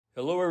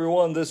Hello,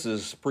 everyone. This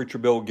is Preacher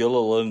Bill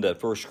Gilliland at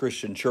First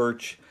Christian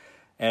Church,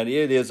 and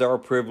it is our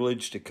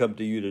privilege to come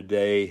to you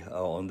today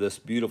on this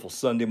beautiful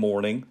Sunday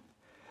morning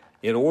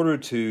in order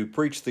to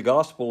preach the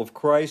gospel of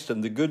Christ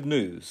and the good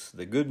news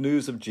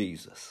of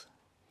Jesus.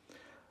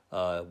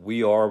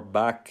 We are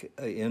back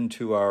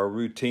into our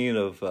routine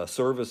of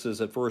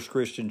services at First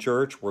Christian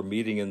Church. We're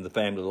meeting in the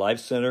Family Life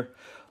Center.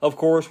 Of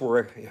course,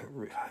 we're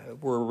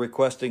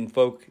requesting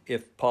folk,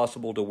 if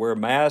possible, to wear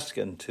masks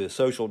and to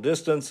social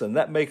distance, and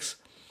that makes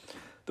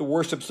the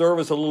worship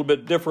service a little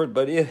bit different,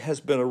 but it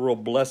has been a real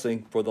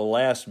blessing for the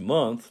last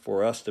month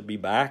for us to be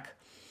back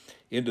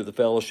into the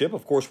fellowship.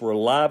 Of course, we're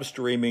live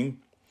streaming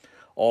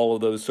all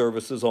of those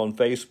services on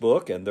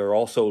Facebook, and they're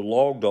also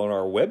logged on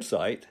our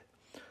website,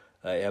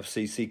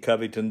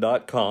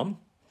 fcccovington.com,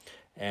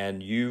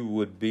 and you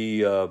would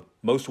be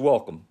most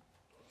welcome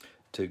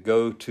to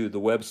go to the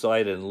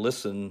website and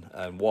listen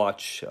and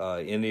watch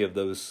any of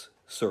those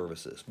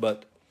services.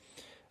 But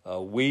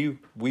we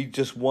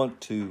just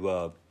want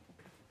to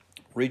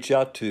reach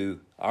out to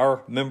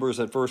our members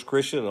at First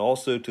Christian and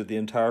also to the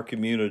entire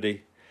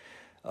community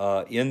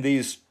in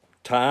these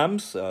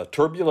times,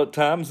 turbulent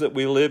times that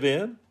we live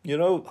in. You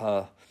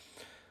know,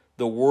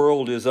 the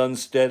world is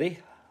unsteady,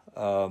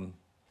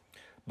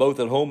 both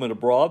at home and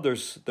abroad.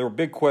 There are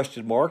big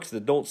question marks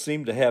that don't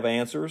seem to have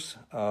answers.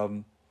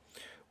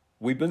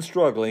 We've been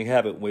struggling,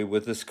 haven't we,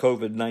 with this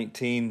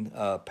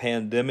COVID-19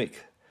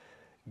 pandemic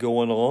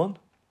going on.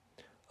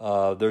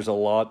 There's a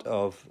lot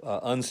of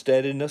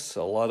unsteadiness,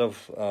 a lot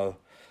of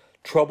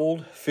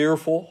troubled,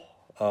 fearful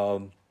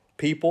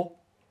people.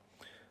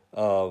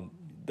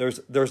 There's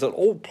an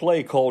old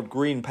play called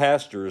Green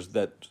Pastures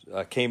that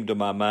came to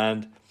my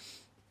mind.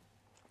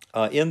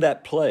 In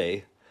that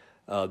play,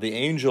 the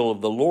angel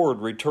of the Lord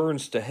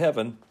returns to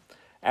heaven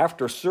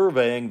after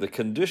surveying the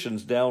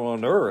conditions down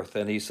on earth,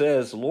 and he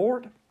says,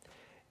 "Lord,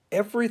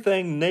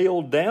 everything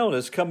nailed down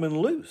is coming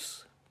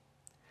loose."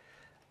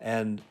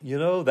 And, you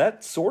know,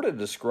 that sort of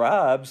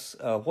describes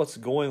what's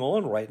going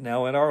on right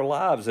now in our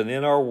lives and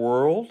in our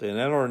world and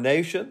in our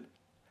nation.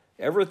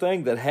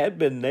 Everything that had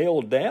been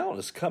nailed down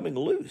is coming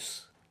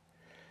loose.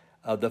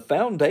 The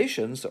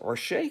foundations are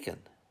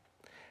shaken.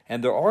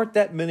 And there aren't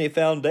that many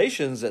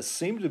foundations that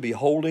seem to be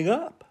holding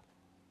up.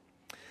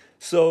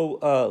 So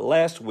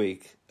last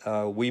week,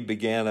 we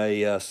began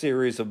a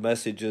series of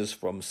messages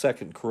from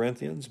 2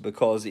 Corinthians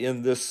because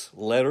in this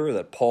letter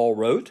that Paul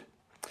wrote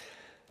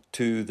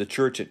to the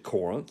church at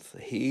Corinth,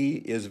 he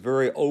is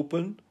very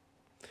open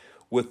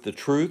with the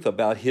truth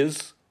about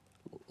his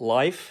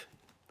life,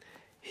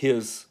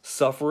 his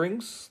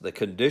sufferings, the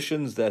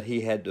conditions that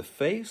he had to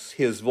face,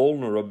 his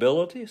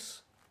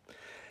vulnerabilities.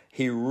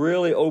 He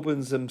really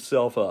opens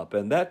himself up,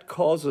 and that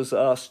causes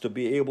us to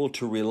be able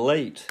to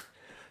relate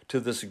to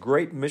this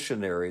great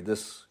missionary,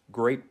 this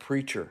great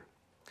preacher.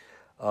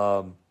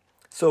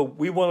 So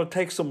we want to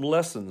take some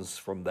lessons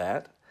from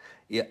that.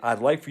 I'd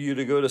like for you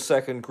to go to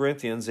 2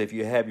 Corinthians if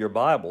you have your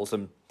Bibles,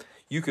 and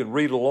you can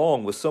read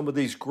along with some of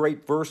these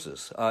great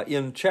verses.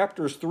 In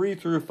chapters 3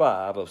 through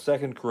 5 of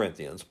 2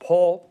 Corinthians,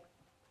 Paul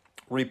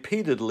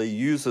repeatedly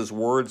uses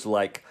words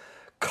like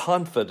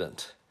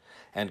confident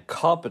and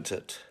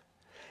competent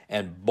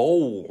and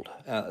bold.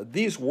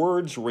 These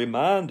words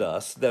remind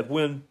us that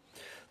when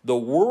the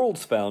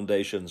world's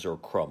foundations are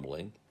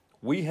crumbling,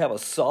 we have a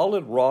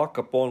solid rock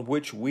upon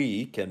which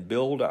we can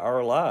build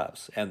our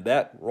lives, and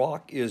that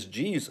rock is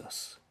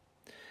Jesus.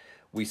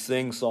 We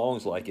sing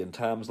songs like, "In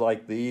times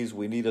like these,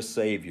 we need a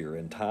Savior.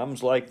 In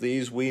times like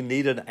these, we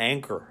need an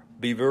anchor.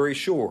 Be very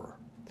sure.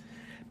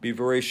 Be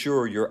very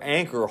sure your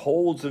anchor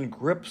holds and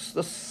grips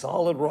the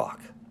solid rock."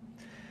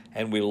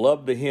 And we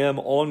love the hymn,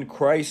 "On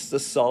Christ the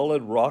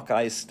solid rock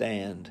I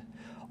stand.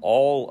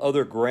 All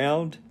other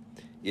ground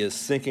is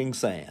sinking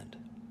sand."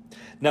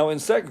 Now in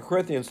 2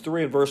 Corinthians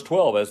 3 and verse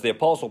 12, as the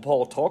Apostle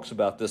Paul talks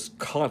about this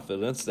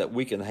confidence that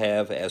we can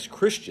have as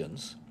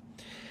Christians,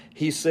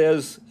 he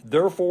says,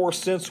 "Therefore,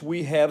 since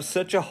we have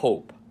such a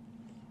hope,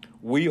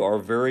 we are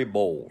very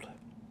bold."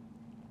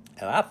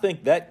 And I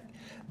think that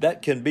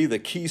can be the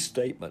key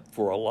statement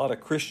for a lot of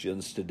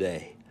Christians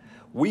today.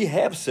 We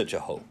have such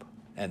a hope,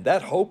 and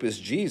that hope is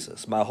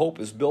Jesus. My hope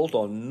is built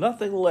on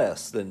nothing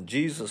less than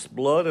Jesus'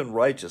 blood and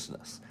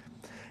righteousness.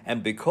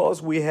 And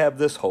because we have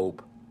this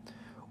hope,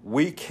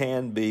 we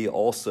can be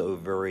also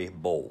very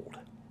bold.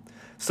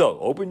 So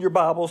open your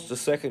Bibles to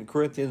 2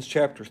 Corinthians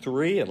chapter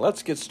 3, and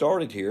let's get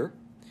started here.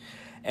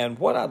 And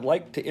what I'd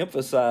like to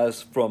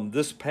emphasize from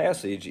this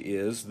passage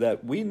is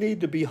that we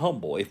need to be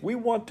humble. If we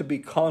want to be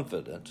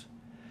confident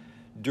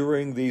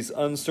during these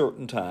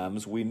uncertain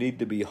times, we need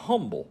to be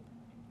humble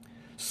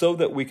so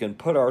that we can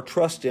put our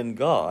trust in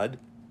God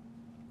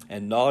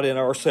and not in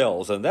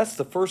ourselves. And that's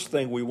the first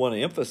thing we want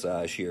to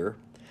emphasize here,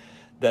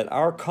 that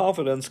our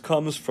confidence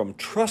comes from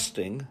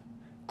trusting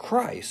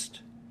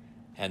Christ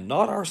and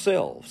not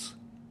ourselves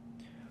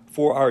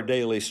for our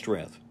daily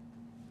strength.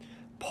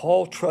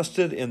 Paul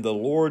trusted in the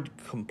Lord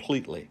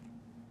completely.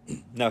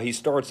 Now, he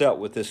starts out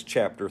with this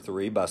chapter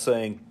 3 by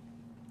saying,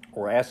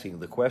 or asking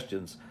the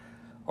questions,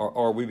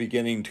 are we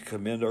beginning to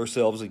commend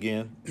ourselves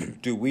again?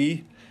 Do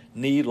we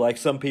need, like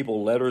some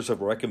people, letters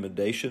of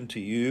recommendation to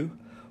you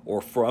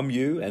or from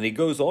you? And he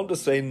goes on to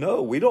say,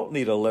 no, we don't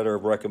need a letter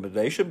of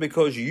recommendation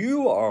because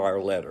you are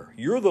our letter.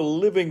 You're the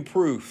living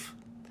proof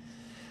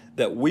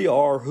that we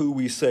are who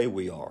we say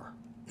we are.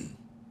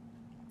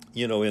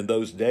 You know, in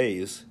those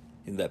days,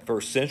 in that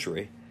first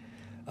century,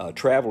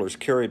 travelers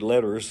carried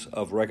letters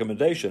of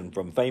recommendation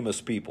from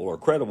famous people or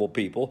credible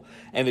people,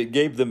 and it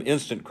gave them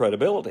instant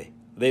credibility.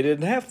 They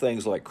didn't have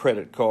things like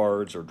credit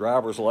cards or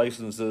driver's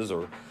licenses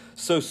or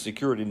social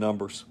security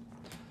numbers.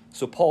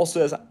 So Paul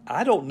says,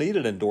 I don't need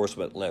an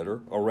endorsement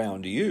letter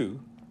around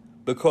you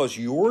because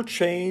your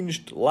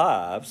changed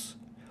lives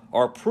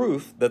are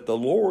proof that the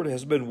Lord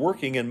has been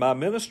working in my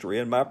ministry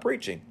and my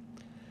preaching.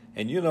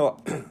 And you know,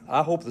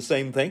 I hope the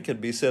same thing can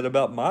be said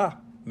about my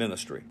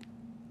ministry.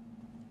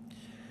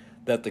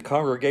 That the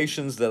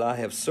congregations that I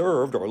have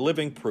served are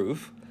living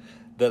proof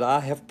that I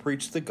have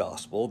preached the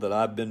gospel, that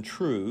I've been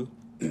true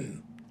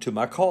to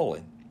my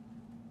calling.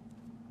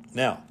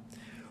 Now,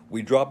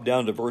 we drop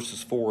down to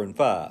verses 4 and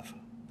 5,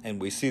 and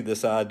we see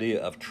this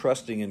idea of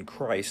trusting in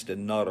Christ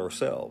and not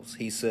ourselves.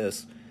 He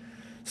says,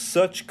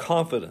 such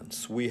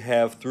confidence we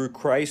have through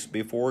Christ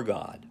before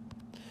God.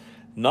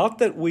 Not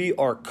that we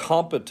are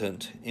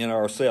competent in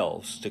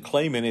ourselves to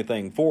claim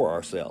anything for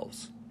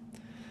ourselves,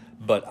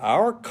 but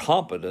our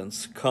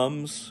competence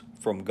comes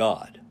from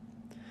God.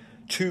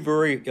 Two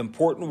very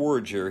important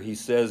words here. He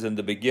says in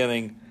the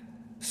beginning,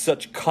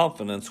 such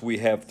confidence we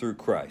have through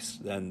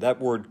Christ. And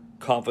that word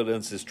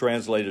confidence is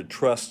translated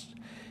trust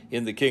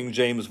in the King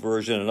James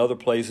Version. In other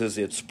places,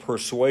 it's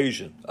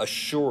persuasion,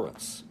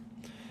 assurance.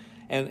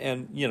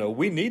 And you know,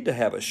 we need to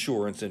have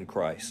assurance in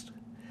Christ.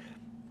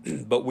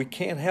 But we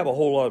can't have a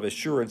whole lot of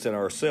assurance in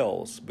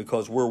ourselves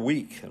because we're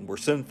weak and we're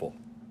sinful.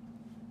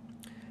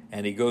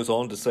 And he goes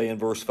on to say in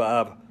verse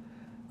 5,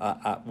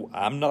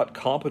 I'm not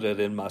competent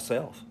in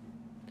myself.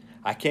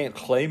 I can't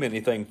claim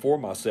anything for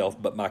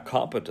myself, but my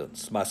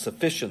competence, my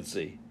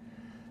sufficiency.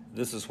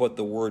 This is what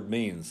the word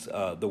means.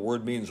 The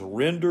word means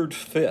rendered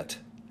fit.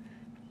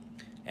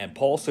 And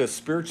Paul says,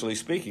 spiritually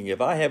speaking,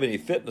 if I have any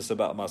fitness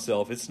about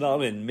myself, it's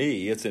not in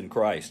me, it's in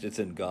Christ, it's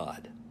in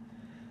God.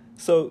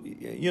 So,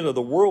 you know,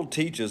 the world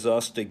teaches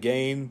us to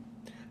gain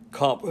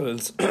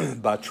competence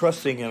by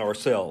trusting in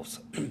ourselves.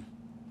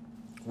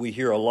 We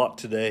hear a lot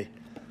today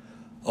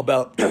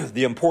about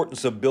the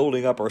importance of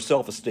building up our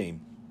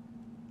self-esteem.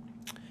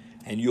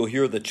 And you'll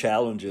hear the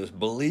challenges.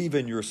 Believe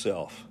in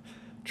yourself.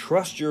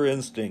 Trust your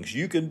instincts.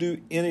 You can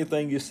do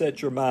anything you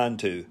set your mind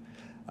to.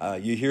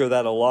 You hear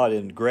that a lot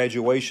in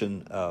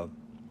graduation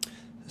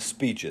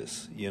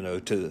speeches, you know,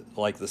 to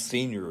like the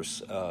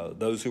seniors,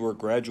 those who are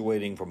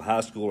graduating from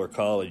high school or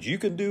college. You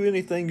can do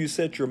anything you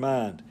set your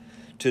mind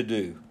to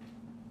do.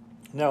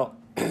 Now,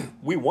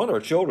 we want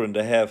our children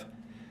to have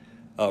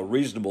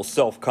reasonable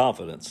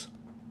self-confidence.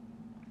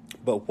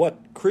 But what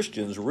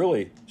Christians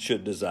really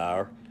should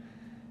desire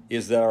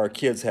is that our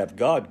kids have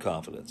God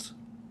confidence.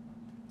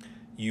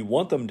 You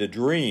want them to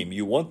dream,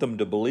 you want them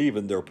to believe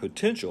in their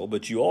potential,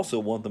 but you also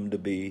want them to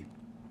be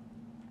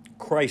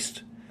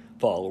Christ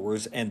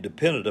followers and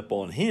dependent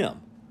upon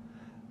Him.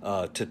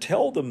 To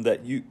tell them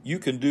that you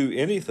can do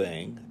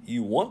anything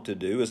you want to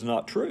do is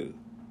not true.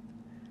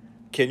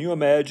 Can you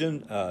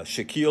imagine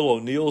Shaquille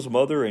O'Neal's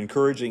mother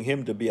encouraging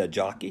him to be a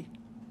jockey?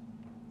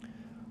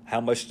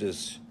 How much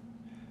does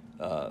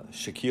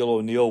Shaquille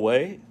O'Neal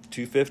weigh?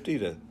 250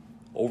 to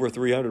over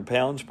 300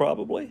 pounds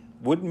probably?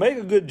 Wouldn't make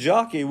a good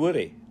jockey, would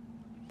he?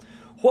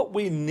 What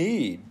we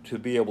need to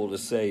be able to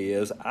say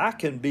is, I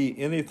can be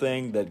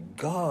anything that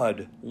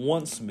God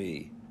wants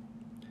me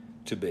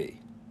to be.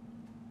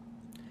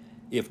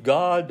 If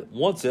God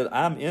wants it,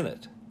 I'm in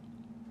it.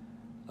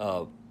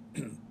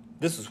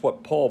 This is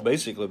what Paul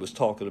basically was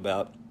talking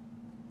about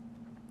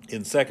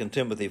in 2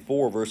 Timothy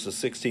 4, verses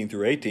 16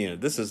 through 18.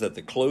 And this is at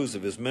the close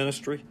of his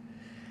ministry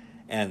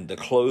and the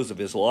close of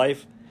his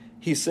life.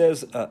 He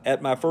says,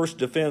 at my first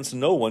defense,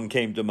 no one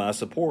came to my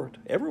support.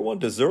 Everyone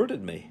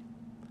deserted me.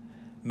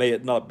 May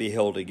it not be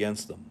held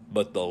against them.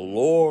 But the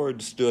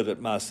Lord stood at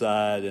my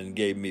side and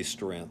gave me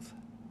strength,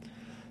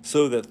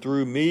 so that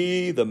through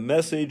me the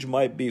message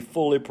might be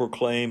fully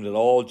proclaimed and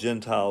all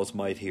Gentiles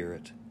might hear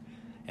it.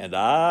 And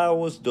I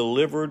was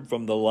delivered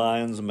from the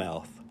lion's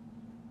mouth.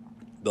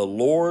 The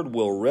Lord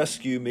will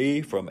rescue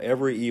me from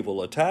every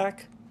evil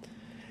attack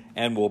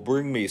and will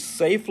bring me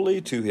safely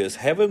to His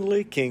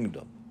heavenly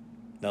kingdom.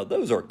 Now,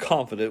 those are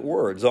confident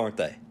words, aren't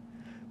they?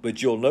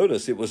 But you'll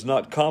notice it was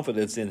not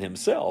confidence in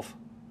himself.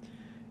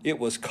 It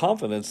was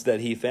confidence that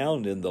he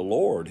found in the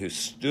Lord, who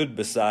stood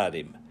beside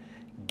him,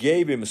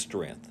 gave him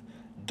strength,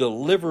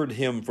 delivered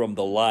him from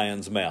the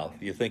lion's mouth.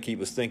 You think he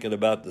was thinking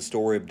about the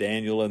story of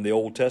Daniel in the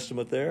Old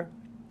Testament there?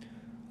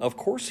 Of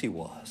course he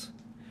was.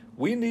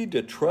 We need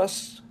to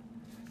trust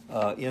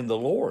in the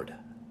Lord.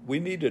 We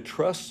need to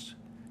trust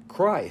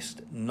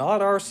Christ,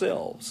 not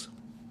ourselves,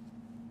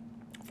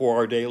 for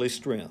our daily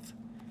strength.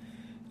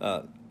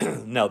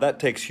 Now, that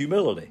takes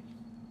humility.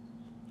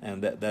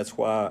 And that's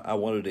why I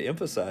wanted to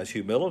emphasize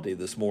humility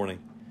this morning.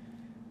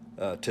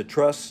 To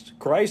trust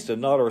Christ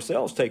and not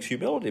ourselves takes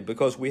humility,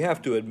 because we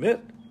have to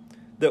admit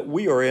that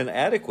we are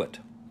inadequate.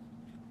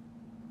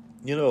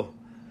 You know,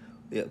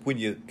 when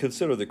you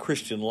consider the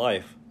Christian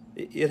life,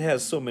 it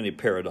has so many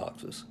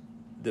paradoxes.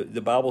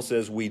 The Bible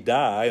says we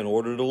die in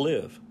order to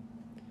live,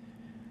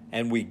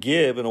 and we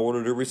give in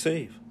order to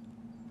receive.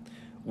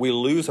 We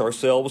lose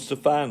ourselves to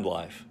find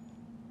life.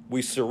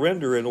 We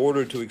surrender in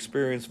order to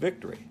experience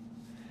victory.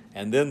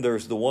 And then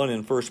there's the one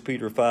in 1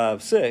 Peter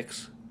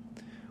 5:6.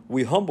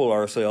 We humble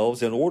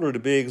ourselves in order to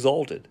be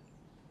exalted.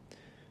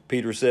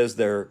 Peter says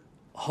there,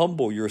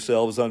 humble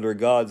yourselves under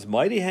God's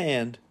mighty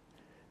hand,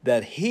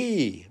 that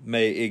he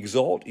may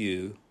exalt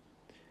you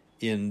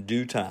in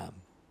due time.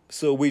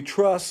 So we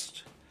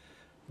trust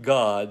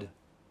God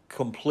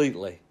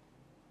completely.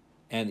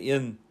 And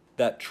in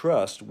that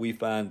trust, we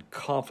find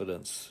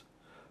confidence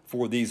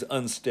for these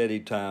unsteady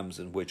times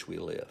in which we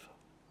live.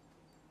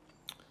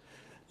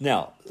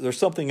 Now, there's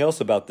something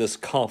else about this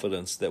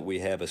confidence that we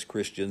have as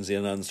Christians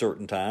in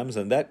uncertain times,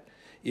 and that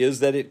is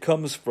that it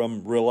comes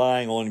from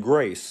relying on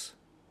grace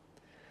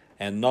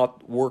and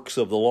not works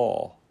of the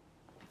law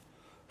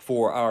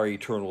for our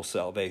eternal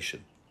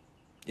salvation.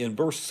 In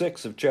verse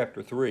 6 of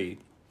chapter 3,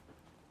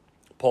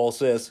 Paul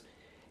says,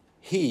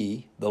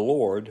 He, the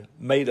Lord,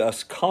 made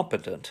us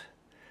competent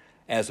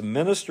as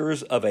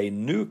ministers of a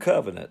new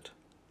covenant,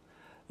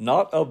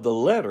 not of the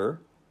letter,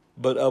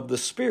 but of the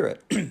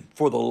Spirit.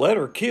 For the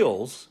letter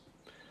kills,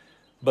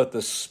 but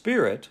the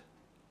Spirit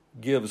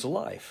gives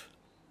life.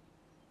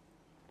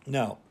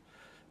 Now,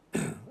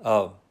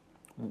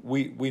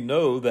 we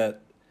know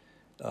that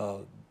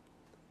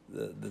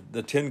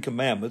the Ten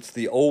Commandments,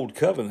 the Old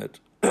Covenant,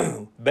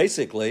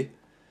 basically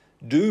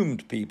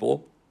doomed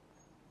people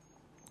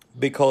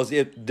because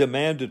it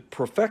demanded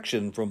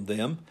perfection from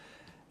them,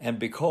 and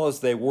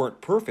because they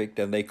weren't perfect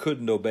and they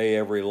couldn't obey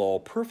every law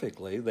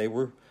perfectly, they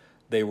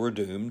were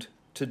doomed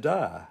to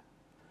die.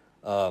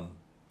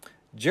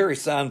 Jerry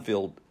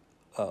Seinfeld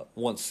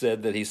once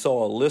said that he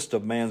saw a list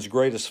of man's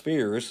greatest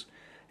fears,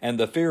 and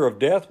the fear of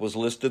death was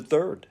listed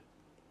third.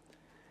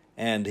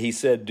 And he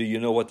said, do you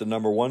know what the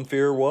number one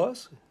fear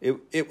was?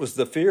 It was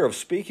the fear of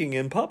speaking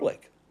in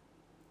public.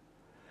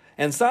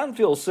 And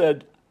Seinfeld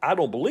said, I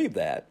don't believe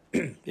that.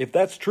 If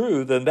that's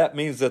true, then that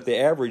means that the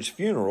average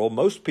funeral,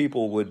 most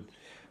people would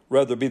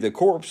rather be the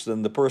corpse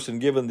than the person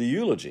giving the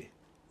eulogy.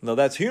 Now,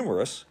 that's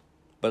humorous,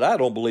 but I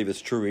don't believe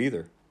it's true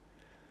either.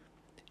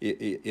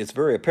 It's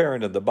very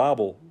apparent, and the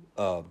Bible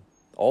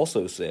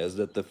also says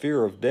that the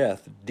fear of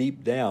death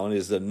deep down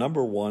is the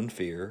number one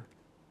fear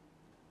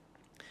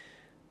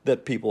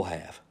that people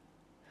have.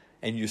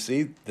 And you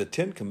see, the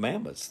Ten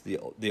Commandments,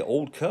 the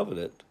Old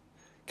Covenant,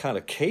 kind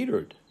of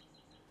catered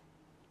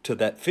to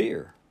that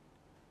fear.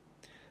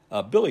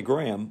 Billy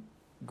Graham,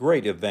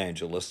 great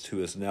evangelist who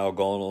has now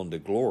gone on to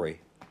glory,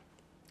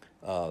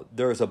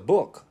 there's a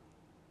book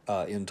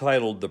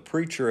entitled The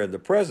Preacher and the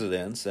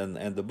Presidents,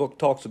 and the book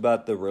talks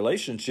about the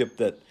relationship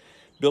that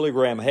Billy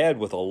Graham had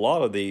with a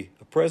lot of the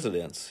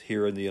presidents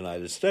here in the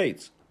United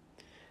States.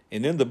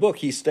 And in the book,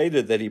 he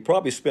stated that he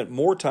probably spent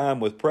more time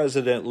with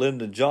President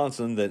Lyndon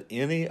Johnson than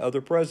any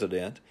other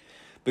president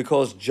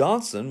because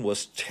Johnson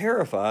was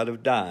terrified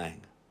of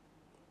dying.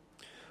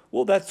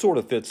 Well, that sort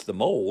of fits the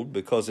mold,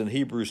 because in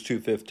Hebrews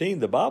 2:15,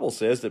 the Bible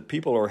says that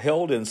people are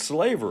held in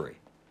slavery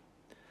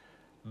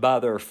by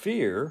their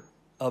fear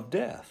of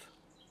death.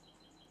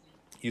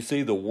 You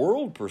see, the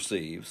world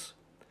perceives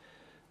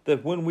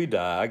that when we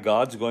die,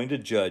 God's going to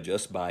judge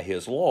us by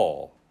his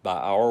law, by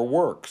our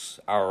works,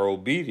 our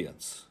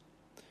obedience.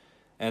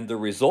 And the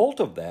result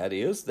of that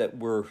is that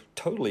we're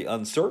totally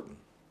uncertain.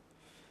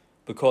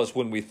 Because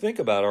when we think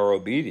about our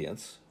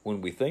obedience,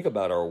 when we think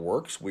about our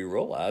works, we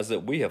realize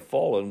that we have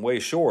fallen way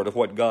short of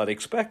what God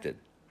expected.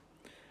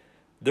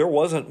 There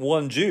wasn't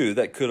one Jew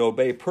that could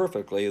obey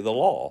perfectly the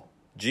law.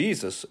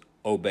 Jesus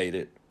obeyed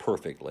it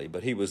perfectly,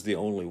 but he was the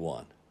only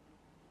one.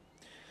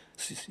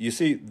 You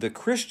see, the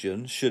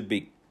Christian should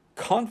be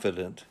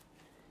confident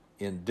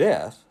in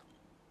death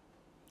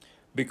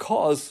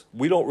because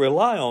we don't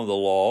rely on the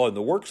law and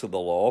the works of the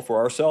law for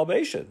our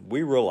salvation.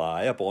 We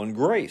rely upon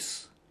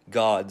grace,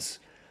 God's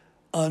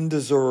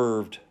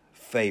undeserved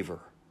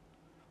favor.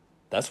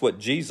 That's what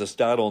Jesus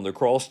died on the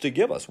cross to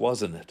give us,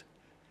 wasn't it?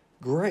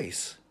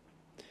 Grace.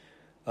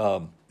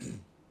 And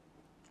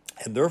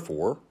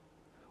therefore,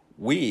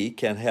 we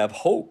can have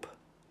hope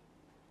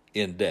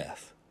in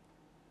death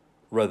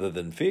rather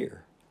than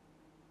fear.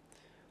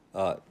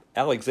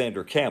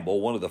 Alexander Campbell,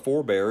 one of the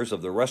forebears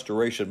of the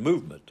Restoration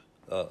movement,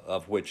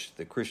 of which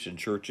the Christian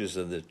churches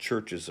and the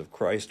churches of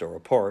Christ are a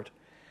part,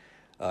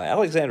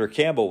 Alexander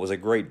Campbell was a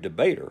great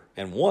debater,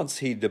 and once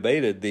he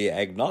debated the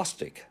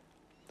agnostic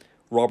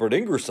Robert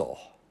Ingersoll.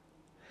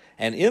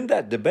 And in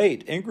that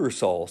debate,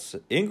 Ingersoll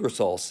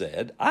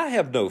said, I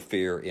have no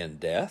fear in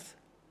death.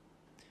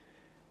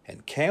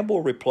 And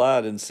Campbell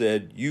replied and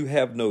said, you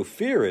have no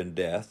fear in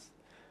death,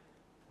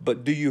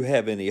 but do you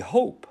have any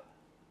hope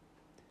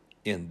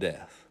in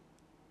death?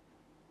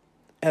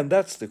 And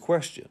that's the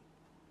question.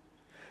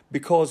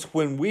 Because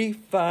when we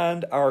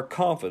find our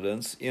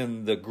confidence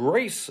in the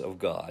grace of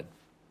God,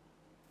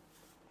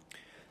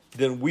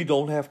 then we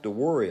don't have to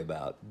worry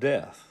about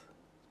death.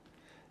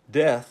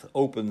 death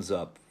opens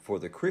up for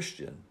the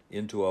Christian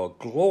into a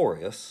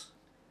glorious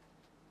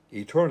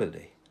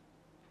eternity.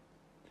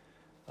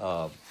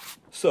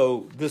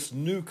 So this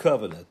new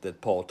covenant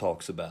that Paul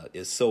talks about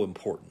is so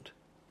important.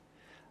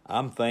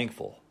 I'm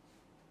thankful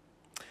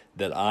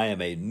that I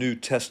am a New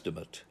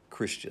Testament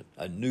Christian,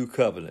 a New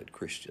Covenant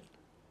Christian.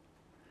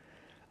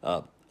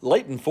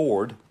 Leighton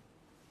Ford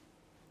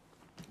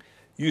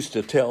used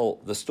to tell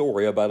the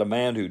story about a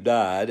man who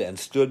died and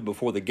stood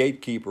before the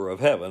gatekeeper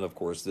of heaven. Of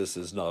course, this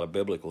is not a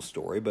biblical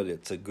story, but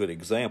it's a good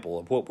example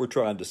of what we're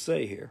trying to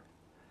say here.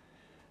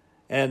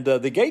 And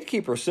the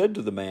gatekeeper said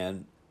to the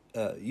man,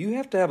 you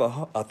have to have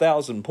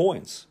 1,000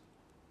 points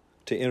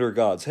to enter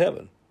God's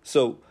heaven.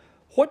 So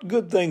what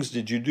good things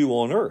did you do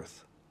on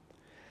earth?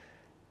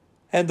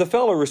 And the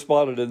fellow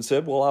responded and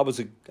said, well, I was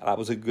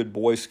a good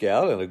Boy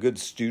Scout and a good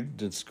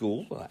student in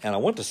school, and I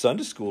went to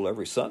Sunday school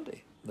every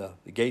Sunday. The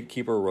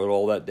gatekeeper wrote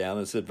all that down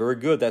and said, very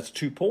good, that's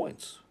 2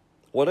 points.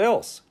 What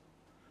else?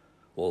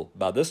 Well,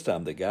 by this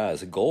time the guy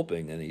is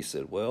gulping, and he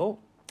said, well,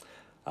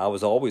 I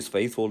was always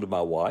faithful to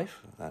my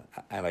wife,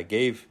 and I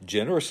gave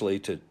generously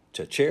to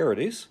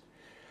charities.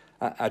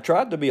 I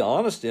tried to be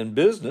honest in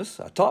business.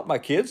 I taught my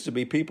kids to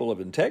be people of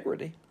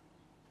integrity.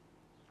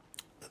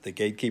 The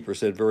gatekeeper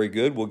said, very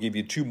good, we'll give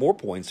you 2 more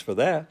points for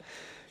that.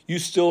 You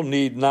still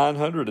need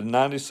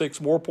 996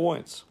 more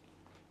points.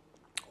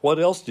 What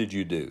else did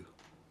you do?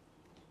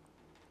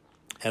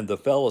 And the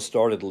fellow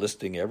started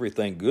listing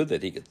everything good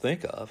that he could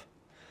think of,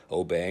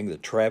 obeying the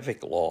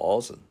traffic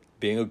laws and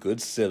being a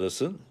good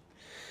citizen.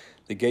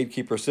 The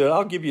gatekeeper said,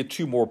 I'll give you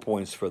 2 more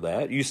points for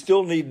that. You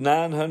still need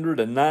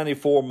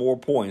 994 more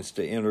points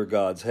to enter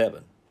God's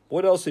heaven.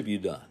 What else have you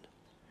done?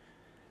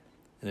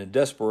 And in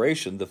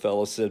desperation, the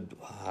fellow said,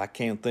 I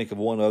can't think of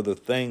one other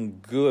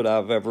thing good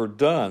I've ever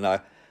done.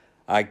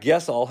 I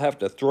guess I'll have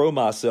to throw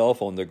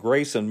myself on the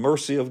grace and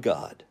mercy of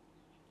God.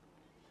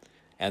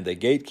 And the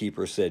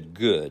gatekeeper said,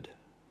 good.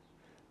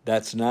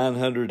 That's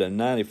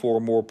 994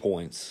 more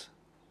points.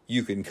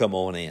 You can come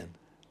on in.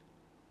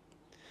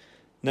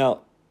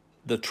 Now,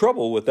 the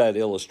trouble with that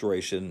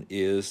illustration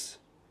is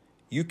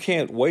you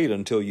can't wait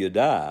until you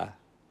die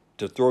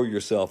to throw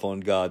yourself on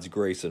God's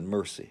grace and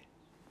mercy.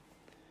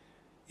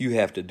 You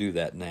have to do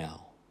that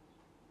now.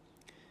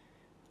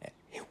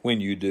 When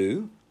you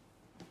do,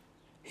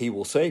 He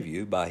will save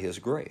you by His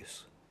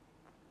grace.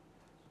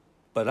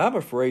 But I'm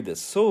afraid that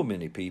so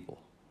many people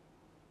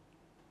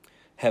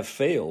have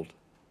failed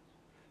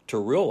to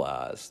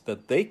realize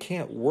that they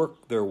can't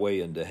work their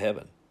way into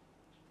heaven.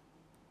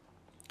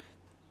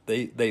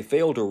 They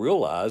fail to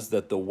realize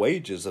that the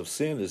wages of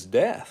sin is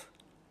death.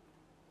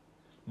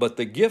 But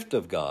the gift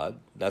of God,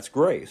 that's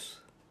grace,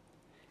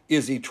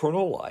 is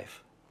eternal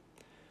life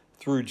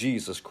through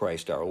Jesus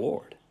Christ our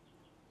Lord.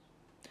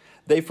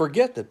 They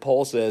forget that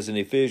Paul says in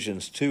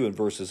Ephesians 2 and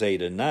verses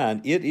 8 and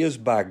 9, it is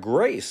by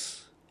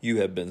grace you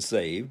have been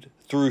saved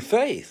through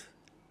faith.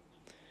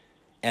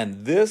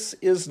 And this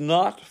is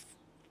not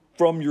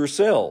from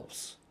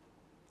yourselves.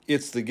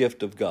 It's the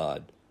gift of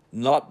God,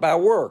 not by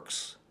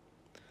works,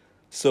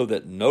 so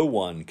that no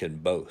one can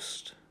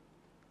boast.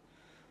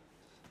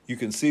 You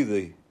can see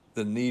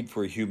the need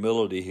for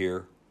humility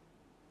here.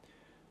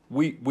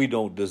 We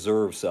don't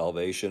deserve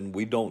salvation.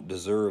 We don't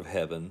deserve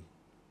heaven,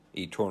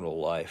 eternal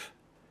life.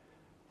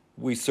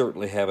 We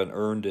certainly haven't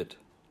earned it.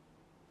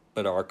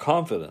 But our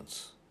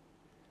confidence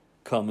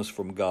comes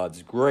from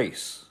God's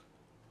grace.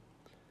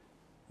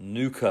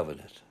 New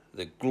covenant,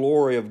 the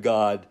glory of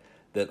God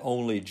that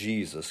only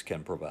Jesus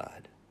can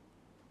provide.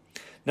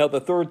 Now,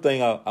 the third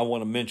thing I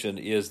want to mention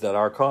is that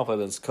our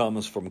confidence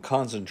comes from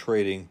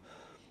concentrating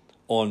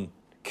on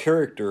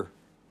character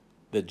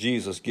that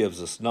Jesus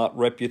gives us, not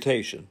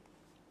reputation,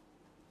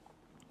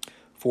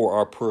 for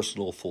our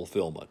personal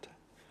fulfillment.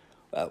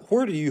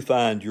 Where do you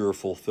find your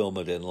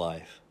fulfillment in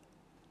life?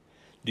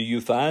 Do you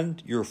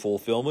find your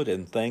fulfillment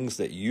in things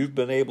that you've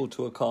been able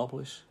to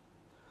accomplish,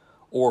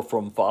 or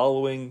from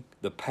following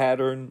the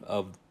pattern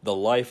of the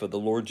life of the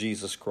Lord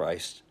Jesus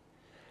Christ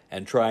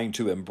and trying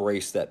to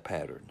embrace that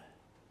pattern?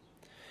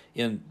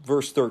 In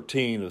verse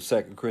 13 of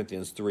 2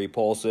 Corinthians 3,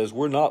 Paul says,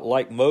 we're not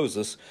like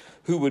Moses,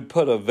 who would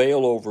put a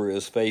veil over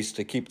his face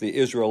to keep the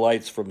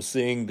Israelites from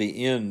seeing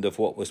the end of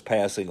what was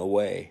passing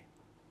away.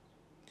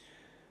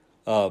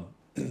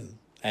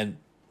 And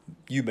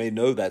you may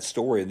know that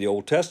story in the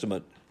Old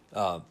Testament.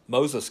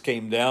 Moses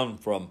came down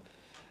from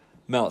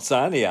Mount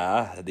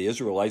Sinai. The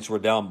Israelites were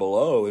down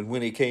below, and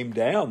when he came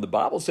down, the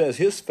Bible says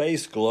his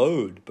face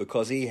glowed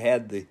because he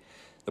had the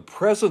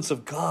presence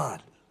of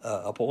God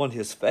upon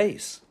his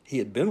face. He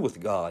had been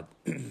with God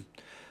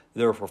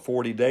there for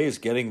 40 days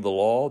getting the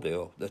law,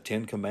 the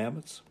 10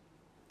 Commandments.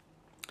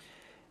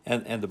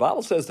 And the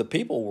Bible says the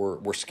people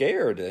were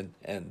scared,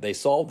 and they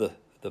saw the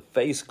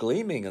face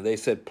gleaming, and they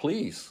said,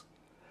 please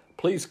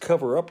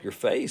cover up your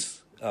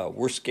face.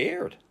 We're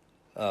scared.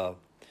 And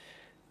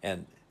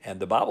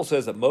the Bible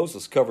says that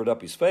Moses covered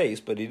up his face,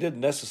 but he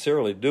didn't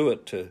necessarily do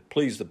it to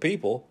please the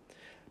people,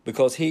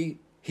 because he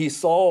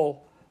saw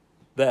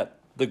that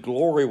the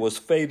glory was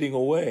fading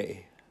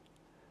away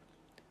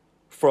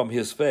from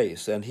his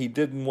face, and he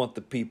didn't want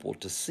the people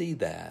to see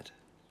that.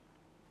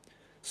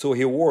 So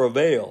he wore a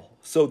veil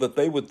so that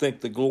they would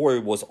think the glory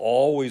was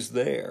always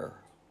there.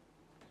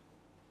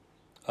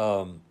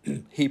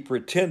 He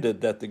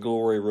pretended that the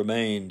glory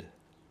remained.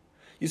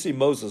 You see,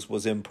 Moses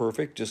was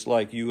imperfect, just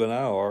like you and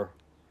I are.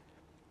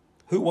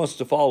 Who wants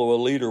to follow a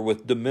leader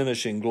with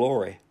diminishing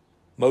glory?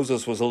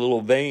 Moses was a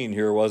little vain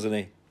here, wasn't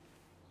he?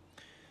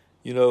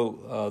 You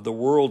know, the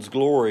world's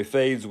glory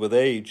fades with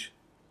age.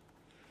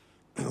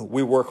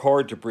 We work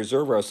hard to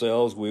preserve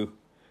ourselves. We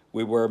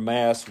wear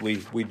masks.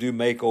 We do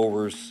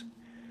makeovers.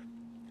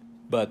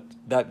 But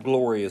that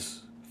glory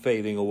is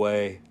fading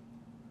away.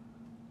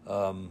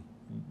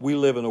 We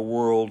live in a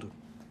world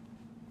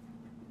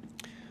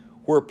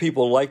where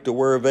people like to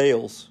wear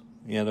veils.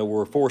 You know,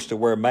 we're forced to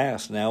wear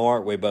masks now,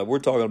 aren't we? But we're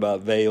talking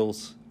about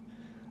veils,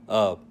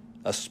 a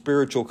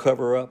spiritual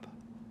cover-up,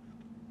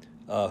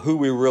 who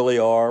we really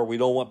are. We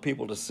don't want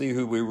people to see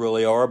who we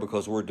really are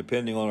because we're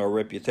depending on our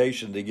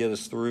reputation to get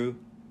us through.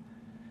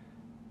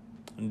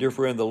 And dear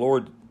friend, the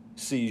Lord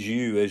sees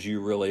you as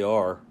you really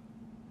are.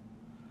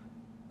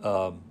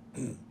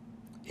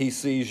 He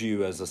sees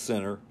you as a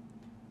sinner,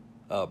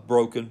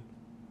 broken,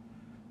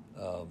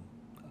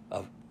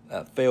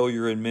 a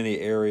failure in many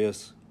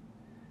areas.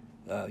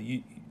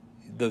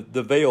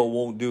 The veil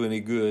won't do any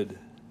good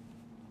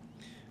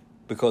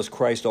because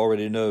Christ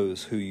already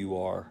knows who you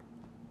are.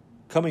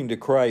 Coming to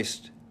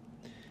Christ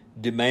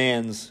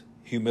demands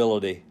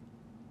humility,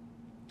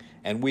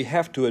 and we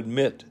have to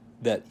admit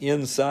that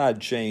inside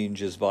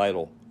change is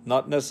vital,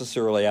 not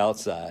necessarily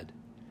outside.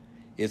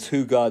 It's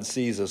who God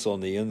sees us on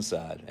the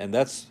inside, and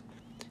that's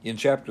in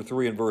chapter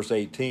 3 and verse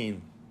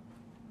 18.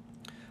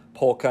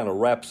 Paul kind of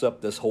wraps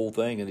up this whole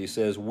thing, and he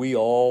says, "We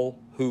all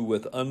who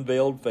with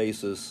unveiled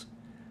faces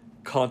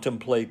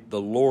contemplate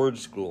the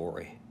Lord's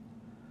glory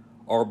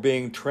are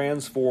being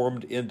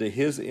transformed into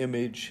his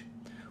image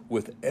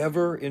with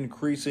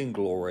ever-increasing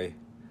glory,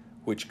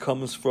 which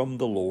comes from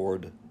the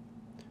Lord,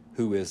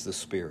 who is the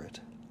Spirit."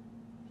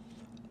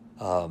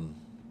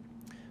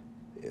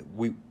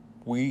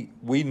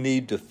 We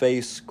need to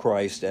face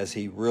Christ as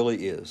he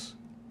really is.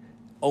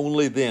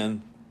 Only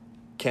then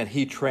can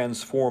he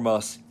transform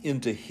us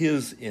into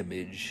his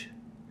image,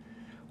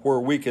 where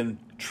we can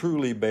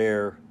truly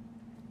bear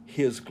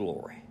his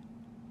glory.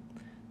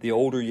 The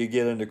older you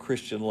get into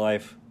Christian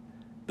life,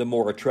 the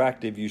more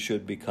attractive you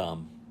should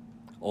become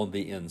on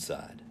the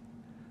inside.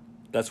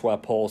 That's why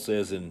Paul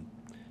says in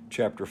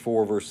chapter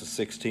 4, verses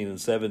 16 and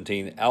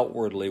 17,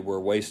 outwardly we're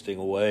wasting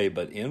away,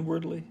 but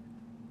inwardly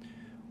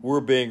we're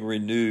being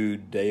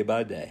renewed day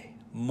by day,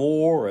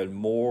 more and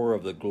more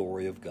of the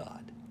glory of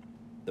God.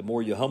 The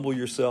more you humble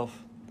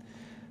yourself,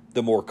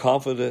 the more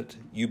confident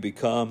you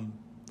become,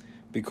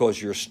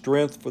 because your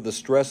strength for the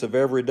stress of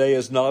every day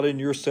is not in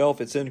yourself,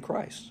 it's in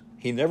Christ.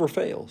 He never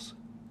fails.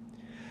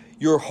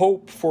 Your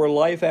hope for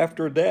life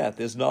after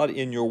death is not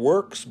in your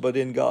works, but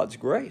in God's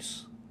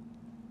grace.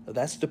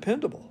 That's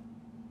dependable.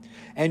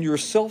 And your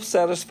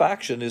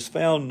self-satisfaction is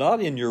found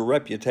not in your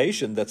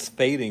reputation that's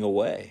fading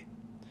away,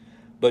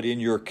 but in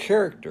your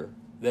character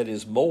that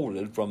is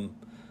molded from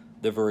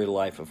the very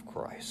life of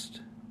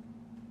Christ.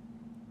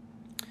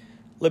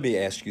 Let me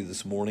ask you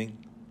this morning,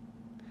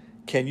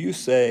 can you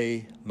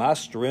say, my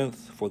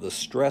strength for the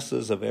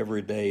stresses of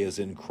every day is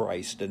in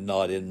Christ and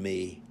not in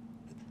me?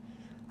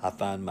 I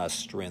find my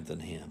strength in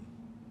him.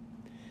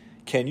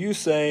 Can you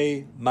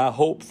say, my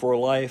hope for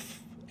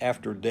life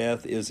after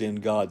death is in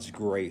God's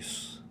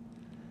grace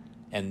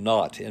and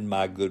not in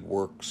my good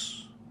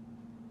works?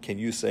 Can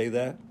you say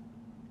that?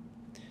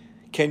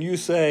 Can you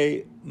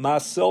say, my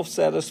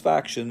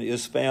self-satisfaction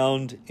is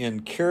found in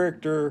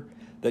character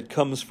that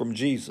comes from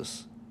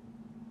Jesus,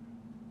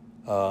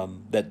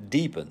 that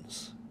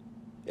deepens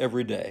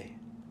every day,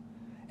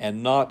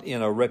 and not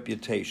in a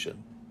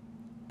reputation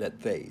that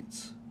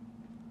fades?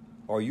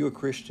 Are you a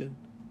Christian?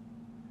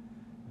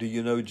 Do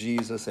you know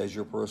Jesus as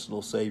your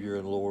personal Savior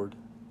and Lord?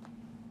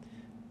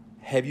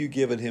 Have you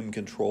given him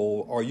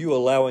control? Are you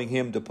allowing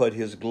him to put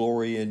his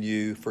glory in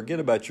you? Forget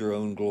about your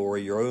own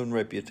glory, your own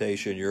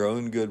reputation, your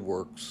own good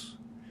works,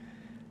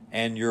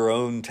 and your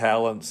own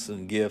talents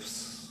and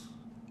gifts.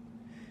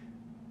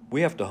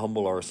 We have to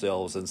humble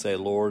ourselves and say,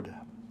 Lord,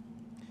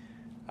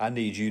 I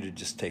need you to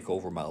just take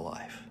over my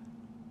life.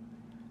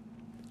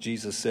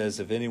 Jesus says,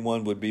 if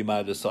anyone would be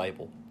my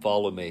disciple,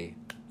 follow me.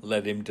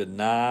 Let him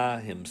deny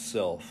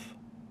himself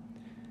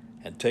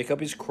and take up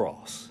his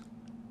cross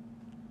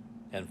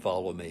and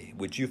follow me.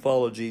 Would you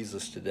follow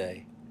Jesus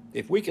today?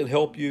 If we can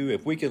help you,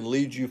 if we can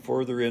lead you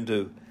further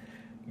into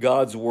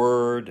God's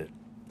Word,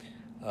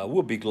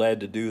 we'll be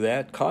glad to do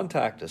that.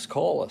 Contact us,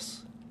 call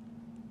us.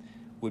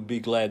 We'd be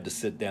glad to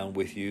sit down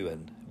with you,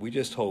 and we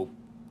just hope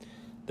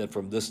that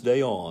from this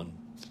day on,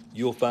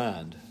 you'll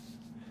find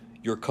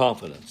your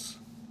confidence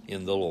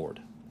in the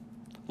Lord.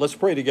 Let's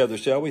pray together,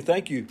 shall we?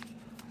 Thank you,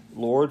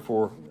 Lord,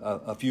 for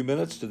a few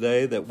minutes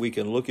today that we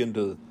can look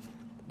into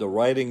the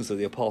writings of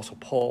the Apostle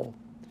Paul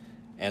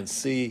and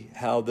see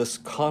how this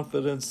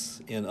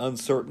confidence in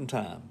uncertain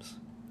times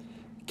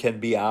can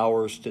be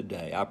ours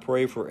today. I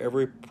pray for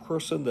every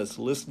person that's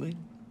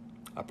listening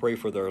I pray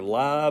for their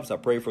lives. I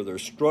pray for their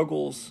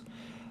struggles.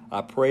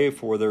 I pray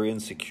for their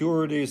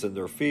insecurities and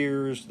their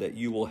fears, that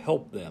you will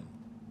help them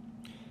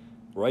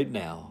right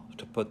now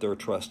to put their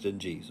trust in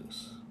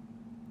Jesus.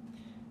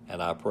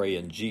 And I pray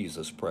in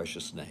Jesus'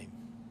 precious name.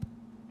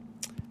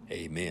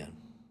 Amen.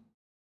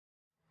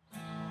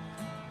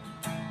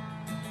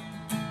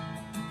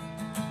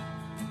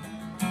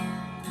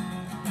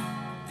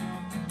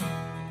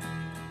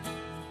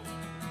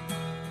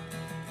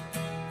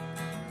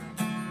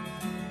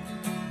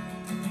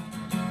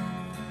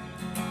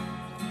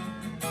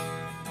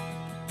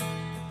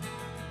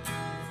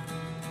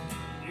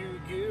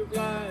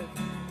 Life,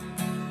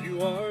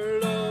 you are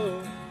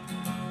love,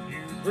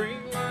 you bring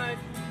light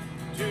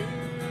to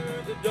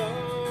the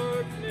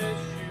darkness,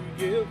 you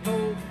give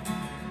hope,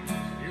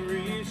 you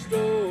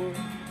restore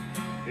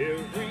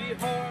every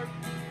heart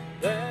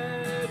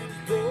that is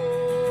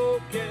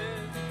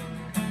broken.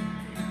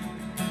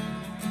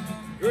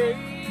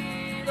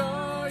 Great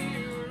are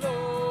you,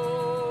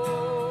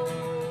 Lord.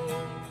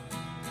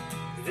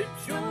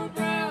 It's your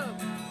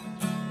breath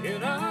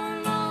in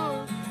our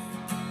lungs,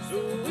 so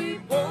we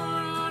pour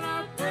out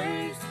our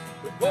praise.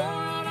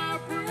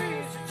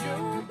 It's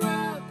your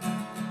breath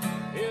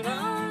in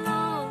our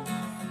lungs,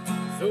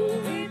 so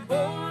we pour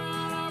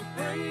out our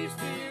praise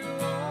to you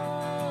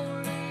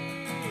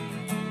only.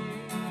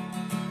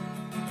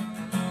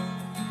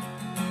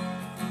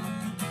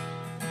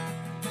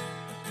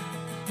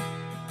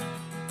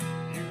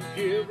 You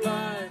give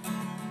life,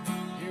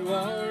 you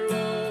are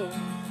love,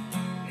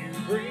 you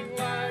bring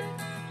light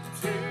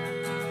to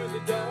the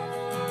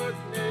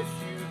darkness,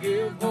 you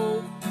give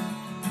hope,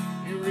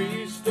 you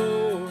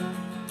restore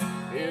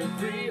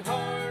every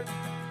heart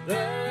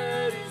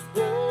that is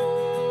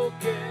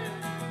broken.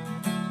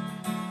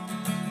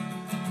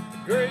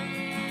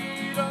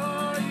 Great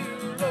are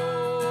you,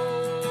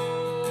 Lord.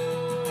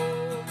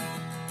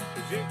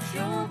 'Cause it's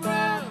your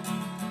breath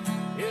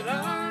in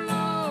our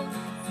lungs,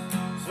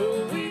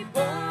 so we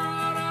pour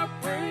out our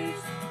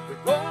praise. We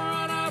pour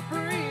out our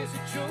praise.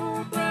 It's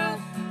your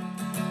breath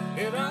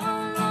in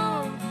our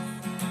lungs,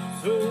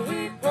 so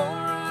we pour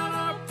out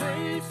our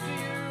praise to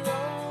you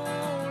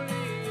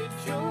only.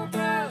 It's your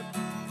breath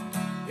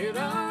in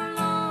our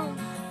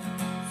lungs,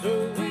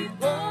 so we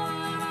pour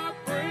out our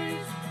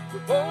praise. We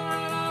pour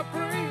out our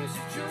praise.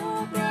 It's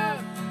your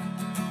breath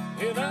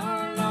in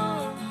our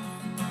lungs,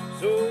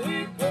 so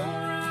we pour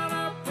out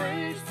our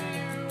praise to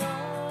you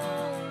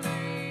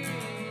only.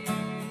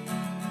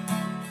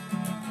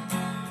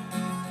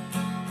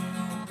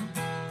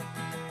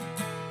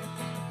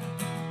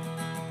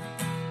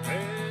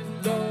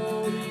 And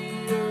all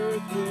the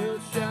earth will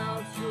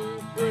shout your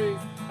praise.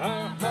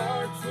 Our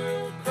hearts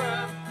will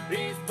cry,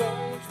 these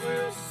bones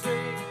will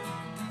sing.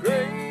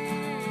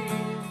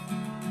 Great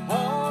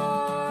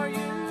are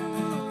you,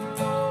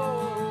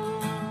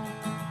 Lord.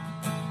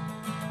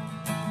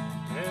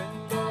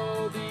 And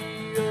all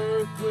the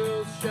earth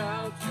will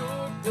shout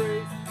your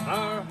praise.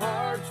 Our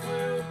hearts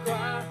will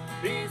cry,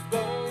 these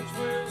bones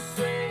will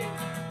sing.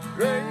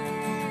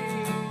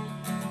 Great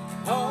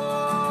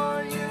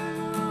are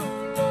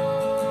you,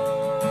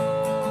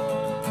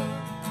 Lord.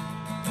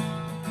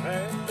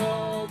 And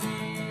all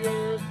the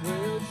earth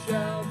will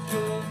shout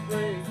your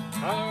praise.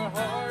 Our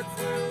hearts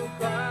will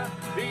cry,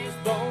 these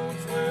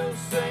bones will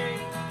sing.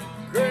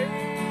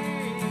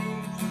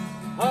 Great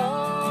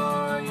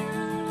are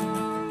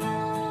you,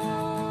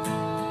 Lord.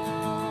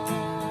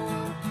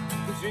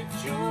 'Cause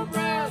it's your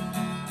breath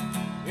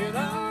in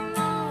our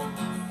lungs,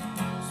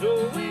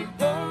 so we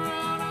pour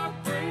out our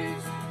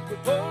praise. We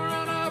pour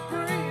out our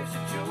praise.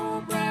 It's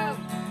your breath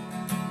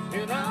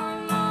in our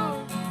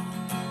lungs,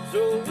 so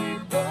we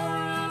pour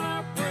out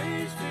our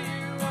praise to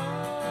you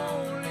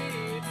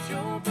only. It's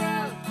your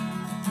breath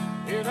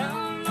in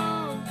our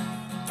lungs,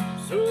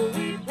 so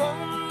we pour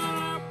out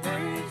our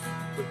praise.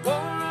 We pour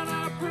out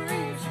our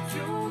praise. It's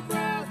your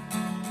breath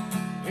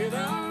in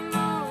our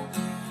lungs,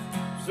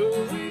 so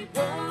we